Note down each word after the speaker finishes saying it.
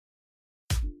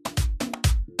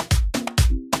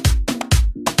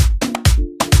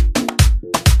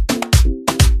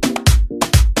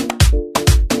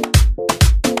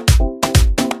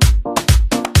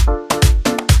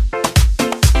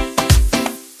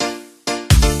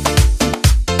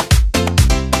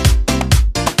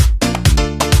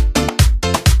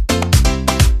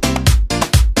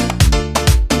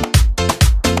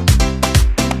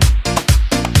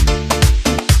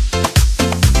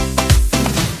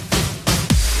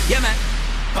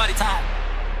party time.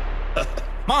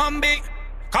 Mohombi,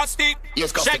 Caustic,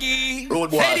 Yes, Shaggy,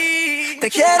 Road boy. Faydee. Te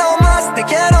quiero más, te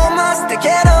quiero más, te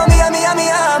quiero, mi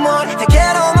amor. Te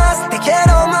quiero más, te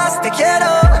quiero más, te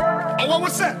quiero. And what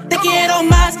was that? Te quiero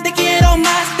más, te quiero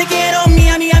más, te quiero, mi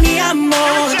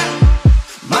amor.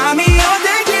 Mami, yo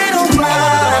te quiero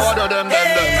más.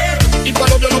 If I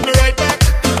love you, love me right back.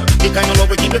 The kind of love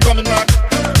we keep you coming back.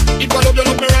 If I love you,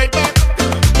 love me right back.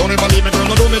 Don't ever leave me, girl,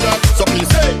 no do me that. So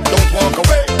please, hey, don't walk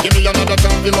away. Give me another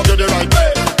chance to love you the right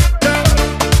way. Yeah,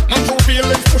 my true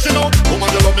feelings pushing out. Woman,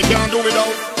 you love me, can't do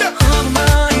without. Yeah. Oh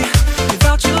my,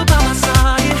 without you by my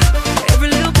side, every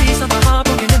little piece of my heart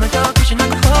broken in the dark, wishing I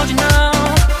could hold you now.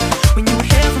 When you were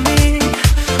here for me,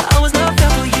 I was not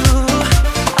there for you.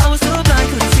 I was too blind,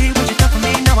 couldn't see what you done for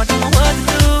me. Now I don't know what to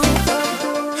do.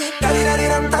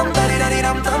 Da-di-da-di-dum-dum,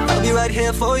 da-di-da-di-dum-dum, I'll be right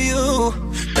here for you.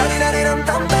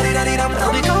 Da-di-da-di-dum-dum, da-di-da-di-dum-dum,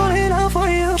 I'll be calling out for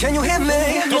you. Can you hear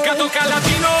me? Toca, toca,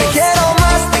 latino. Te quiero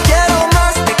más, te